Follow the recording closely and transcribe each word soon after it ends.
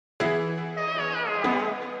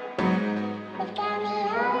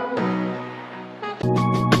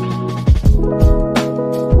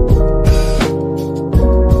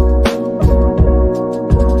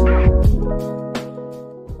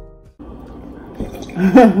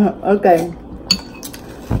Okay.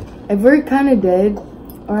 If we're kind of dead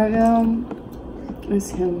right now, it's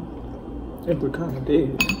him. If we're kind of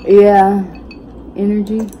dead. Yeah.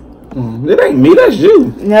 Energy. It ain't me, that's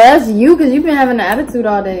you. No, that's you, because you've been having an attitude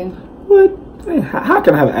all day. What? How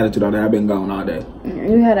can I have an attitude all day? I've been gone all day.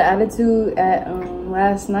 You had an attitude at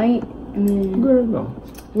last night. Girl, no.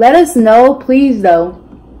 Let us know, please, though.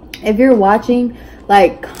 If you're watching,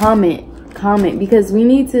 like, comment, because we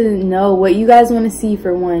need to know what you guys want to see.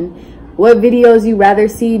 For one, what videos you rather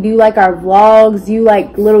see. Do you like our vlogs? Do you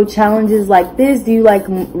like little challenges like this? Do you like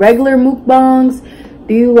regular mukbangs?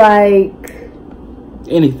 Do you like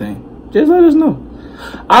anything? Just let us know.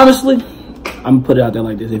 Honestly, I'm gonna put it out there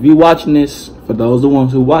like this. If you're watching this, for those the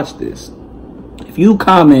ones who watch this, if you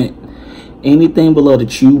comment anything below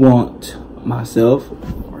that you want myself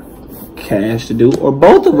or Cash to do, or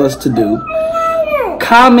both of us to do,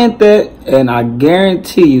 comment that, and I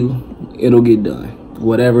guarantee you it'll get done.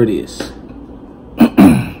 Whatever it is.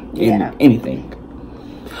 Yeah. Anything.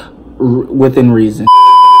 Within reason.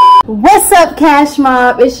 What's up, Cash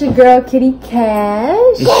Mob? It's your girl, Kitty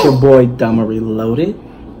Cash. It's your boy, Dumma Reloaded.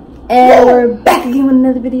 And we're back again with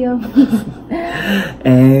another video.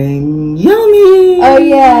 And yummy. Oh,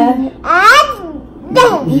 yeah.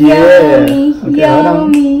 Yeah. Yummy,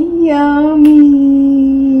 Okay,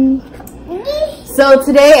 yummy. So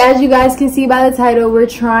today, as you guys can see by the title, we're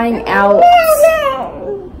trying out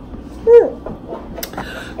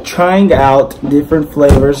different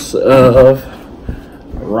flavors of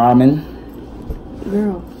ramen.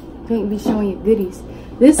 Girl, can't be showing you goodies.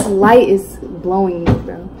 This light is blowing me,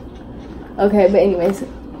 bro. Okay, but anyways,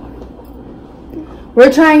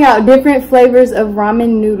 we're trying out different flavors of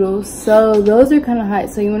ramen noodles. So those are kind of hot.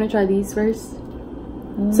 So you want to try these first?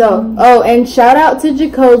 So, oh, and shout out to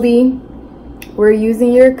Jacoby. We're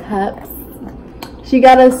using your cups. She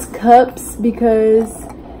got us cups because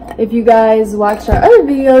if you guys watched our other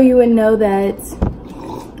video, you would know that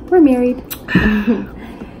we're married.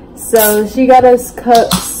 So she got us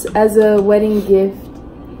cups as a wedding gift.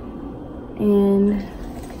 And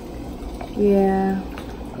yeah.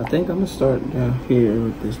 I think I'm gonna start down here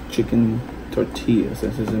with this chicken tortilla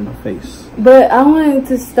since it's in my face. But I wanted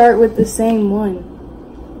to start with the same one.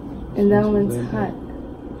 And that one's hot.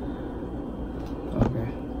 Okay.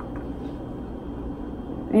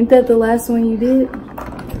 Ain't that the last one you did?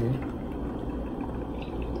 Okay.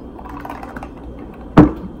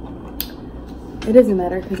 It doesn't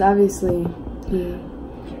matter because obviously he...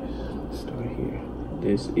 Start here.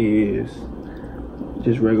 This is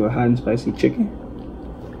just regular hot and spicy chicken.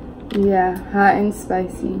 Yeah, hot and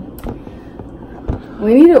spicy.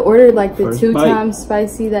 We need to order like the First 2 bite. times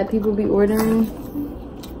spicy that people be ordering.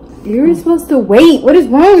 You were supposed to wait. What is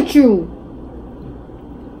wrong with you?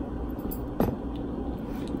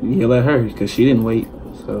 You yell at her because she didn't wait.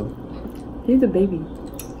 So He's a baby.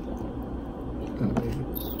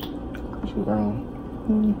 she's grown.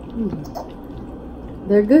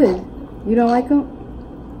 They're good. You don't like them?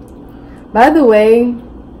 By the way,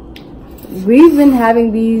 we've been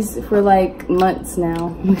having these for like months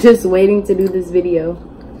now. Just waiting to do this video.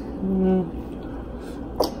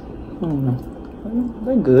 I don't know.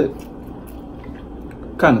 They're good.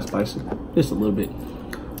 Kind of spicy. Just a little bit.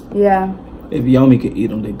 Yeah. If Yomi could eat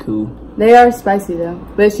them, they cool. They are spicy though.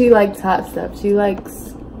 But she likes hot stuff. She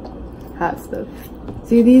likes hot stuff.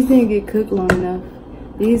 See, these didn't get cooked long enough.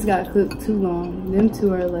 These got cooked too long. Them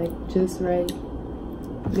two are like just right.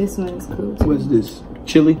 This one is cool too. What's this?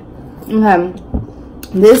 Chili? Okay.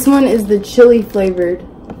 This one is the chili flavored.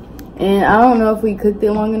 And I don't know if we cooked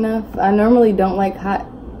it long enough. I normally don't like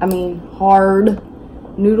hard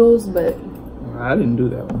noodles, but... I didn't do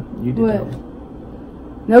that one. You did that one.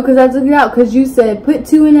 No, because I took it out because you said put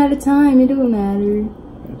 2 in at a time. It don't matter.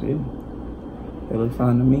 I did. They look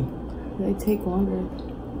fine to me. They take longer.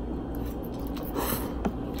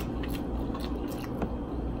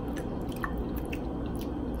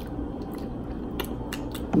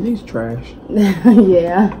 These trash.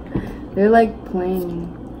 Yeah. They're like plain.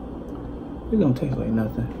 It don't taste like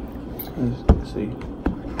nothing. Let's see.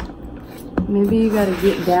 Maybe you gotta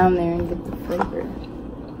get down there and get the flavor.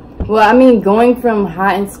 Well, I mean, going from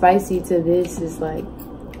hot and spicy to this is like...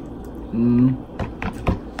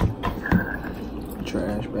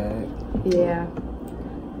 Trash bag. Yeah.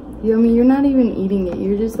 I mean, you're not even eating it.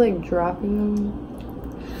 You're just like dropping them.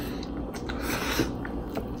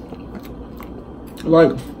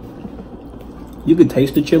 Like, you could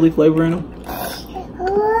taste the chili flavor in them.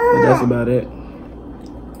 But that's about it.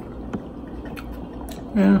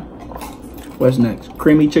 Yeah. What's next?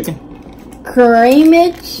 Creamy chicken?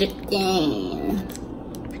 Creamy chicken.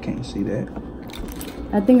 If you can't see that.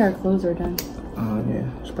 I think our clothes are done. Oh yeah,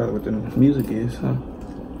 that's probably what the music is, huh?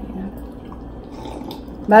 Yeah.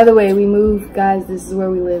 By the way, we moved, guys. This is where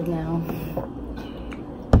we live now.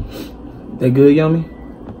 They good, Yummy?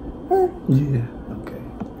 Yeah. Okay.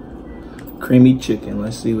 Creamy chicken.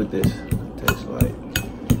 Let's see what this tastes like.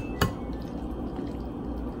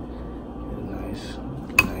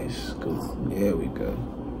 Nice scoop. There we go.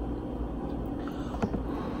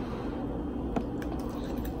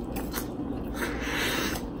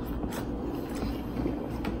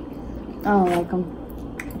 I don't like them.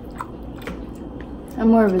 I'm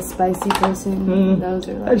more of a spicy person. Those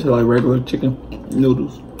are I like... just like regular chicken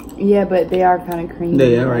noodles. Yeah, but they are kind of creamy.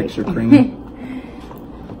 They are extra creamy.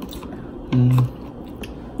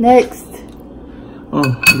 Next. Oh,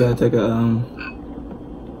 you gotta take a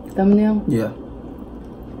thumbnail? Yeah.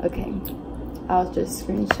 Okay. I'll just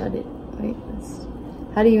screenshot it. Wait,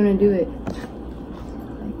 how do you want to do it?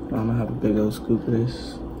 I'm gonna have a big old scoop of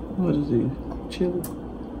this. What is it? Chili?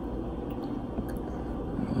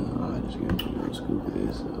 I just got a big old scoop of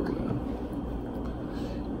this.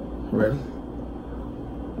 Ready?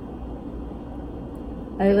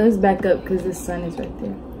 Alright, let's back up because the sun is right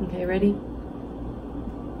there. Okay, ready?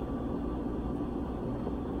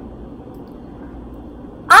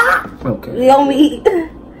 Ah! Okay. Yummy!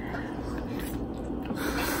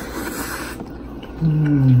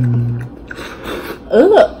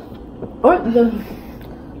 Ugh! What the?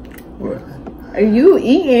 What? Are you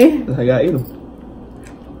eating? I gotta eat them.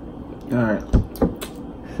 Alright.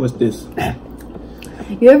 What's this?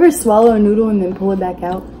 You ever swallow a noodle and then pull it back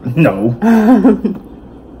out? No.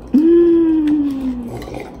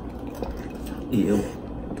 Ew.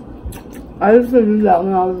 I used to do that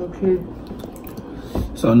when I was a kid.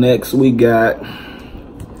 So next we got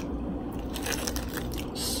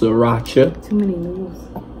sriracha. Too many noodles.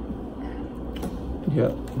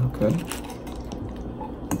 Yep, okay.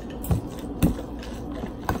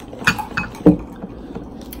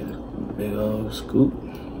 Big old scoop.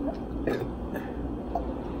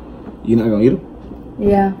 You not gonna eat them?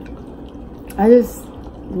 Yeah. I just,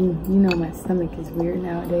 you know, my stomach is weird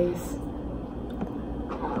nowadays.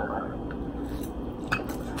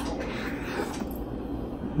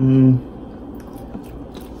 I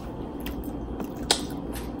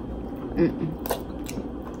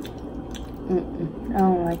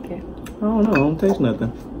don't like it. I don't know. I don't taste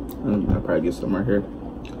nothing. I'll probably get some right here.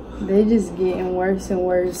 They just getting worse and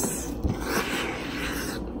worse.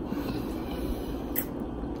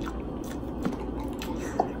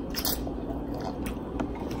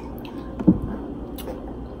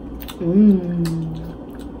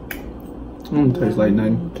 Don't taste like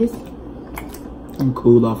nothing. Kiss. I'm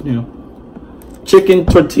cool off now. Chicken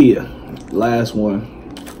tortilla. Last one.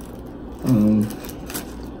 I'm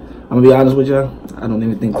gonna be honest with y'all. I don't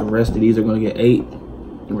even think the rest of these are gonna get ate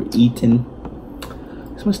or eaten.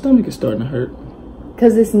 So my stomach is starting to hurt.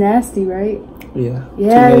 Cause it's nasty, right? Yeah.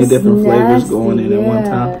 Yeah. Too many different flavors going in at one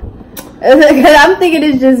time. Cause I'm thinking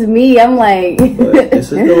it's just me. I'm like. But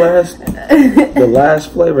this is the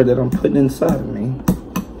last flavor that I'm putting inside of me.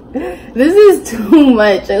 This is too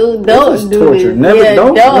much. Don't do torture. this. Never, yeah,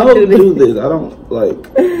 don't do this. I don't like.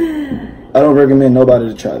 I don't recommend nobody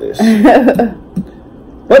to try this.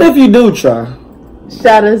 But if you do try,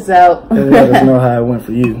 shout us out and let us know how it went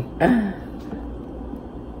for you.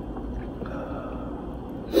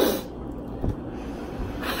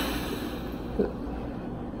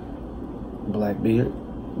 Black beard,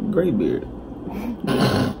 gray beard.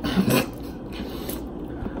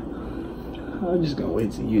 I'm just gonna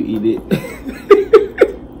wait till you eat it.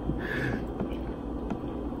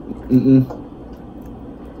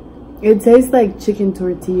 It tastes like chicken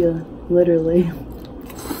tortilla, literally.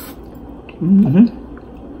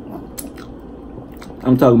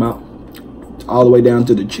 I'm talking about all the way down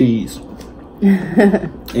to the cheese.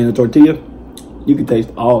 In a tortilla, you can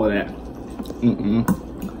taste all of that.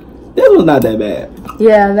 This one's not that bad.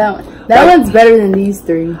 Yeah, that one's better than these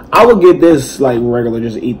three. I would get this like regular,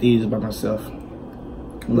 just eat these by myself.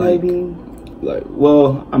 Maybe.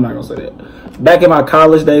 Well, I'm not gonna say that. Back in my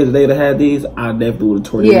college days, if they'd have had these, I definitely would have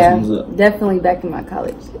tore these ones up. Definitely back in my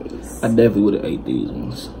college days. I definitely would have ate these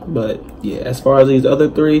ones. But yeah, as far as these other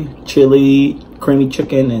three, chili, creamy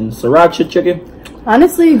chicken, and sriracha chicken.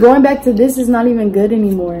 Honestly, going back to this is not even good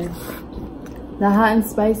anymore. The hot and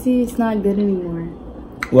spicy, it's not good anymore.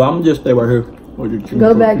 Well, I'm just stay right here.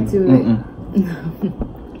 Go back to it.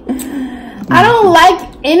 I don't like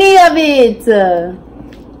any of it.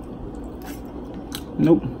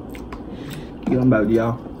 Nope. Get on back to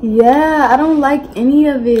y'all. Yeah, I don't like any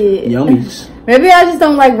of it. Yummies. Maybe I just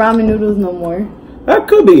don't like ramen noodles no more. That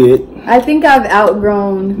could be it. I think I've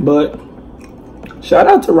outgrown. But Shout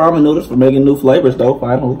out to Ramen Noodles for making new flavors, though,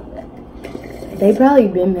 finally. They probably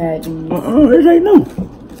been had these. This ain't new.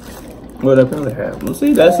 Well, they probably have. Let's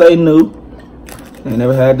see, that's ain't new. They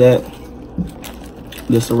never had that.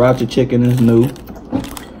 The sriracha chicken is new.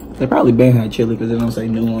 They probably been had chili because they don't say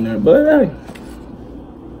new on there. But hey,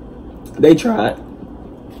 they tried.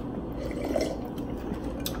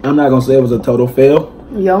 I'm not gonna say it was a total fail.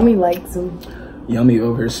 Yummy likes them. Yummy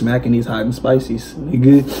over here smacking these hot and spices. You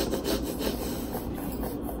good?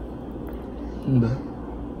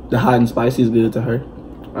 The hot and spicy is good to her,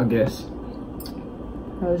 I guess.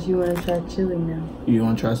 Oh, you want to try chili now? You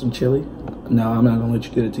want to try some chili? No, I'm not gonna let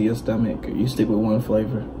you get it to your stomach. You stick with one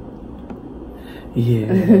flavor.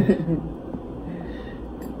 Yeah.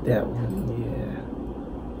 That one,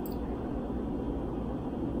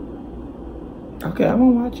 yeah. Okay, I'm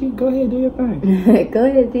gonna watch you. Go ahead, do your thing. Go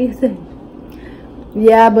ahead, do your thing.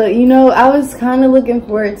 Yeah, but you know, I was kind of looking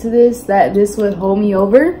forward to this, that this would hold me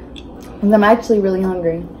over. Because I'm actually really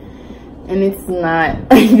hungry. And it's not.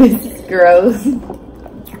 This is gross.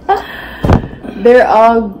 They're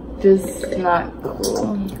all just not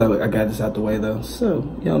cool. I got this out the way though. So,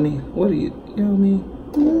 Yummy, what are you, Yummy?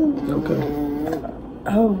 Okay.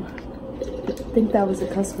 Oh, I think that was a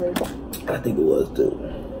cuss word. I think it was too.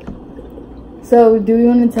 So, do we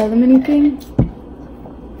want to tell them anything?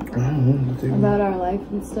 I don't know. About our life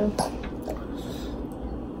and stuff?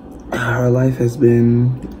 Our life has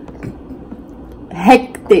been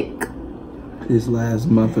hectic this last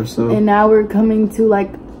month or so. And now we're coming to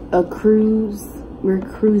like a cruise. We're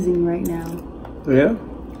cruising right now. Yeah.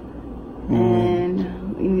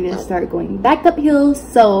 And we need to start going back up hills.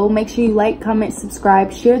 So make sure you like, comment,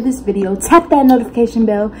 subscribe, share this video, tap that notification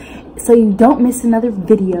bell so you don't miss another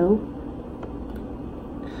video.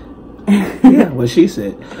 Yeah, what she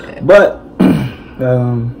said. But I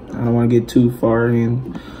don't want to get too far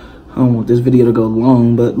in. I don't want this video to go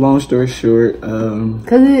long, but long story short,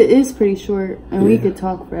 because it is pretty short and we could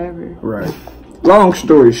talk forever. Right. Long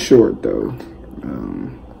story short though,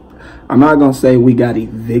 I'm not gonna say we got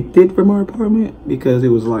evicted from our apartment because it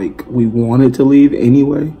was like we wanted to leave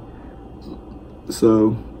anyway.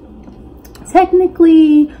 So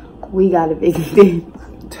technically we got evicted.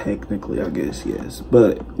 Technically, I guess, yes.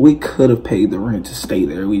 But we could have paid the rent to stay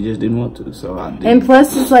there. We just didn't want to, so I didn't. And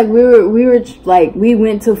plus, it's like we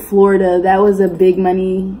went to Florida. That was a big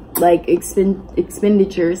money, like,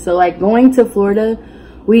 expenditure. So, like, going to Florida,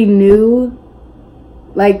 we knew,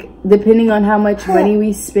 like, depending on how much money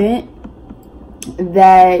we spent,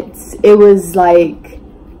 that it was, like,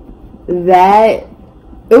 that.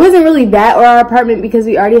 It wasn't really that or our apartment because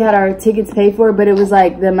we already had our tickets paid for, but it was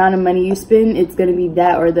like the amount of money you spend, it's going to be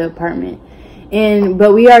that or the apartment.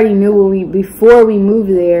 But we already knew before we moved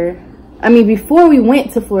there, before we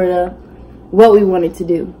went to Florida, what we wanted to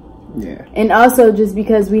do. Yeah. And also just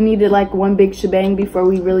because we needed like one big shebang before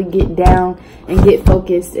we really get down and get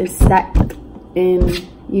focused and stack and,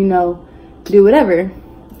 you know, do whatever.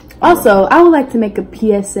 Also, I would like to make a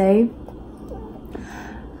PSA.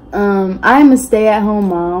 I'm a stay-at-home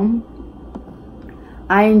mom.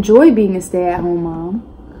 I enjoy being a stay-at-home mom.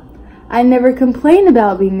 I never complain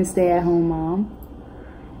about being a stay-at-home mom.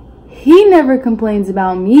 He never complains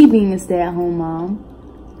about me being a stay-at-home mom.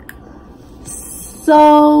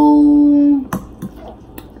 So,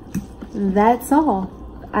 that's all.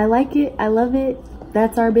 I like it. I love it.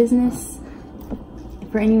 That's our business.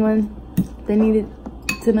 For anyone that needed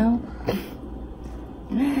to know.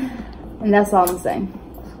 And that's all I'm saying.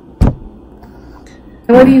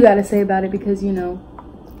 What do you got to say about it? Because, you know,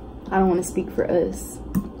 I don't want to speak for us.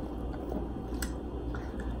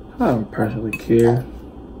 I don't personally care.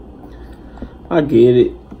 I get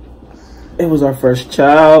it. It was our first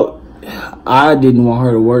child. I didn't want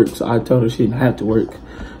her to work, so I told her she didn't have to work.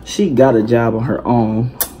 She got a job on her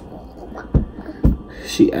own.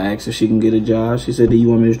 She asked if she can get a job. She said, do you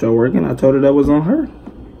want me to start working? I told her that was on her.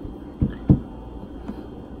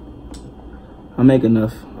 I make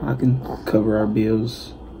enough. I can cover our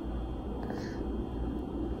bills.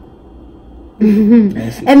 And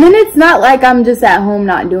then it's not like I'm just at home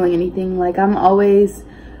not doing anything. Like, I'm always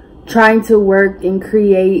trying to work and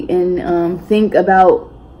create and think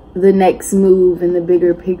about the next move and the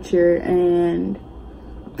bigger picture. And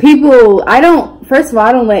people, first of all,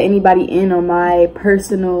 I don't let anybody in on my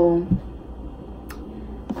personal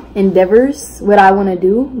endeavors, what I want to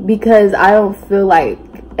do, because I don't feel like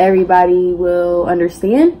everybody will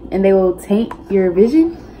understand and they will taint your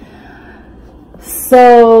vision.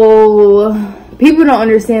 So people don't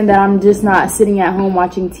understand that I'm just not sitting at home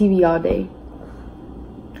watching TV all day,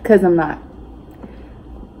 because I'm not.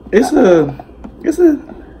 It's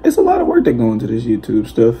a lot of work that go into this YouTube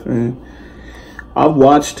stuff, and I've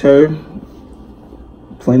watched her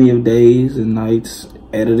plenty of days and nights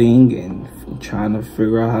editing and trying to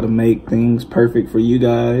figure out how to make things perfect for you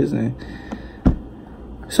guys. And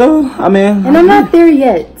so, I mean, and I'm not there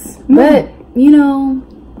yet, but you know,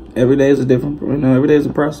 every day is a different, every day is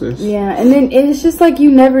a process. Yeah, and then it's just like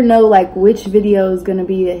you never know like which video is gonna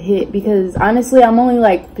be a hit, because honestly I'm only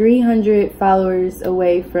like 300 followers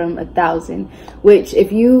away from 1,000, which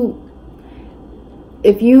if you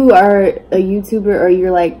are a YouTuber or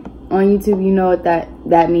you're like on YouTube, you know what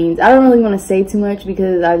that means. I don't really want to say too much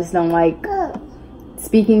because I just don't like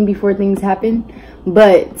speaking before things happen,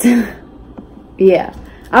 but yeah,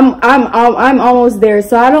 I'm almost there.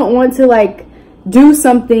 So I don't want to like do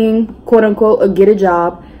something, quote unquote, or get a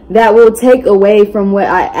job that will take away from what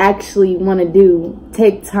I actually want to do,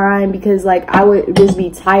 take time, because like I would just be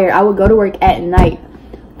tired. I would go to work at night,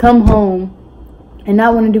 come home, and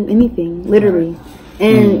not want to do anything, literally. Right.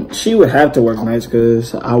 And she would have to work nights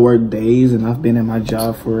because I work days and I've been in my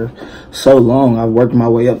job for so long. I've worked my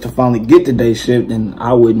way up to finally get the day shift, and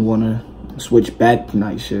I wouldn't want to switch back to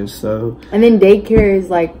night shifts. So, and then daycare is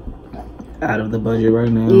like out of the budget right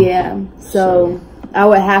now. Yeah, so I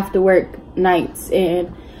would have to work nights,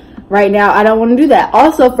 and right now I don't want to do that.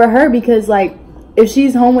 Also for her, because like if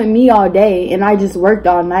she's home with me all day and I just worked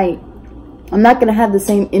all night, I'm not gonna have the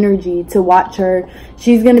same energy to watch her.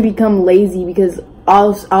 She's gonna become lazy because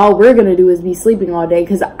all we're gonna do is be sleeping all day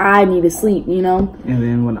because I need to sleep, you know. And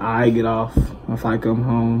then when I get off, if I come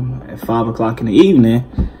home at 5 o'clock in the evening,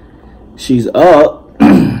 she's up.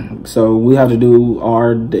 So we have to do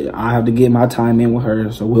I have to get my time in with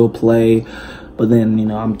her, so we'll play. But then, you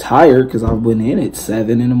know, I'm tired because I've been in at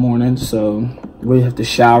 7 in the morning, so we have to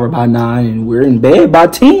shower by 9 and we're in bed by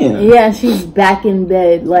 10. Yeah, she's back in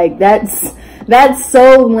bed. Like that's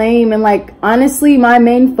so lame. And like honestly, my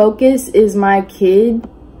main focus is my kid,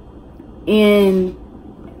 and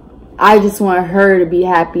I just want her to be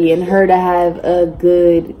happy and her to have a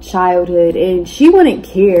good childhood. And she wouldn't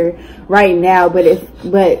care right now,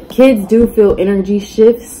 but kids do feel energy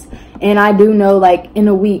shifts, and I do know like in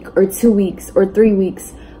a week or 2 weeks or 3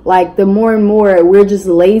 weeks, like the more and more we're just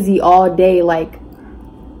lazy all day, like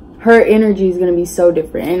her energy is gonna be so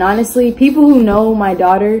different. And honestly, people who know my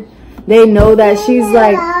daughter, they know that she's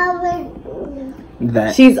like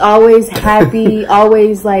she's always happy,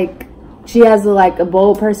 always like she has a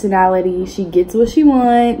bold personality. She gets what she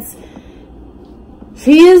wants.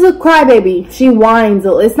 She is a crybaby. She whines.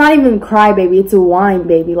 It's not even crybaby, it's a whine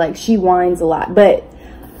baby. Like she whines a lot. But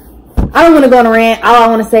I don't want to go on a rant. All I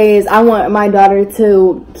want to say is I want my daughter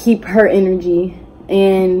to keep her energy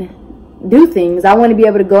and do things. I want to be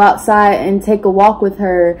able to go outside and take a walk with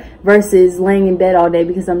her versus laying in bed all day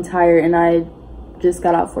because I'm tired and I just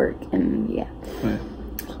got off work. And yeah.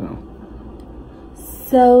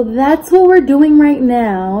 So that's what we're doing right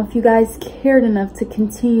now. If you guys cared enough to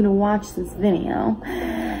continue to watch this video,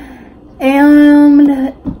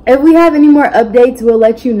 and if we have any more updates, we'll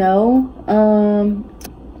let you know.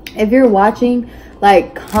 If you're watching,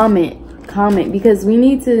 like comment, because we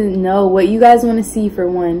need to know what you guys want to see. For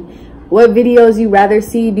one, what videos you rather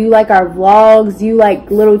see. Do you like our vlogs? Do you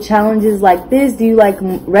like little challenges like this? Do you like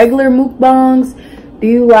regular mukbangs? Do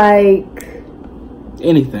you like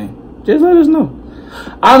anything? Just let us know.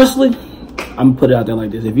 Honestly, I'm gonna put it out there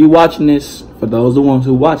like this. If you're watching this, for those the ones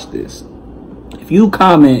who watch this, if you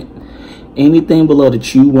comment anything below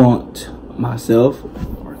that you want myself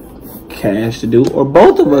or Cash to do, or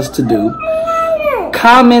both of us to do,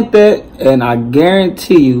 comment that, and I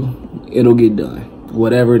guarantee you it'll get done.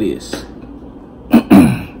 Whatever it is.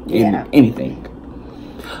 Yeah. Anything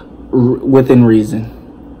within reason.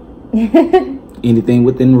 Anything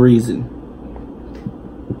within reason.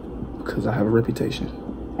 Because I have a reputation.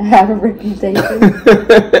 I have a reputation. I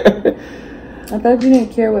thought you didn't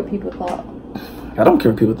care what people thought. I don't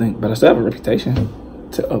care what people think, but I still have a reputation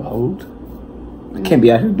to uphold. I can't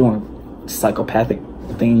be out here doing psychopathic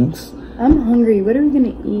things. I'm hungry. What are we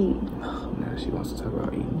gonna eat? Oh, now she wants to talk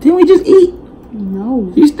about eating. Didn't we just eat?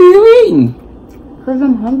 No. You still eating? Because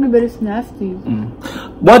I'm hungry, but it's nasty.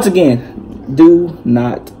 Once again, do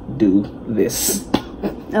not do this.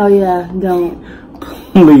 Oh yeah, don't.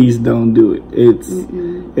 Please don't do it.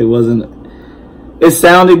 It wasn't. It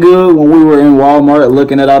sounded good when we were in Walmart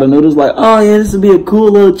looking at all the noodles, like, oh yeah, this would be a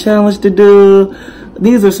cool little challenge to do.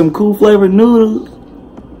 These are some cool flavored noodles.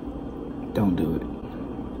 Don't do it.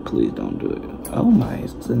 Please don't do it. Oh my,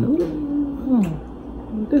 it's a noodle. Oh,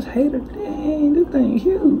 this hater, dang, this thing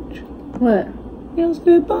huge. What? You don't see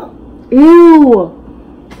that bump? Ew.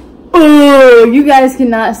 Oh, you guys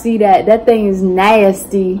cannot see that. That thing is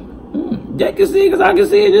nasty. Jack can see it because I can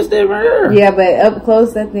see it just there right here. Yeah, but up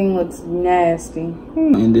close, that thing looks nasty.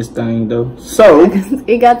 And this thing, though. So.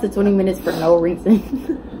 It got to 20 minutes for no reason.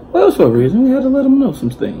 Well, it was for a reason. We had to let them know some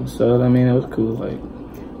things. So, I mean, it was cool. Like.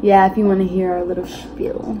 Yeah, if you want to hear our little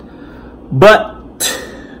spiel. But.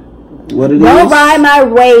 What it is. Don't ride my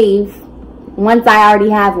wave once I already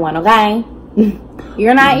have one, okay?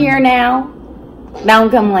 You're not here now. Don't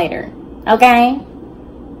come later. Okay?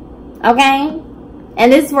 Okay?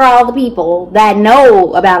 And this is for all the people that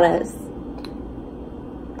know about us,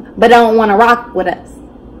 but don't want to rock with us.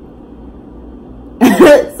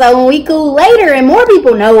 So when we cool later and more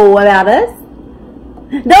people know about us,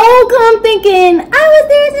 don't come thinking, I was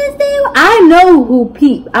there since day one. I know who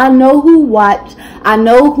peep. I know who watch. I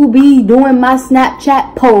know who be doing my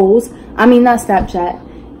Snapchat polls. I mean, not Snapchat.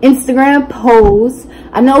 Instagram polls.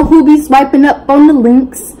 I know who be swiping up on the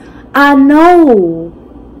links. I know.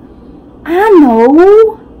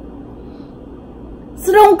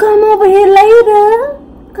 So don't come over here later,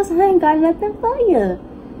 because I ain't got nothing for you.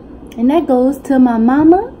 And that goes to my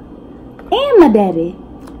mama and my daddy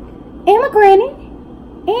and my granny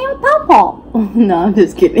and my pawpaw. No, I'm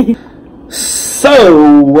just kidding.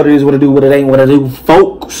 So, what it is, what it do, what it ain't, what I do,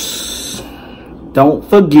 folks. Don't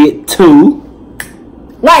forget to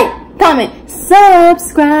like, comment,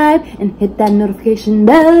 subscribe, and hit that notification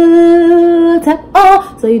bell. Tap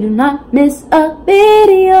all so you do not miss a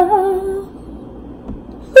video.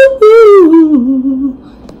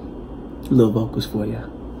 Little vocals for ya.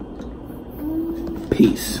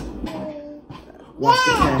 Peace.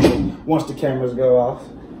 Once the cameras go off,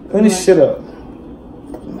 clean this shit up.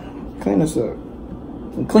 Clean this up.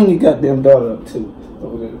 And clean your goddamn daughter up too.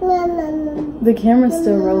 Over there. The camera's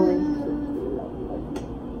still rolling.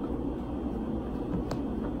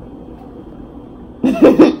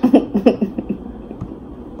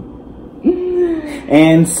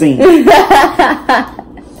 And scene.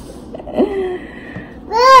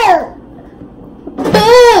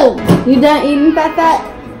 You done eating, Fat?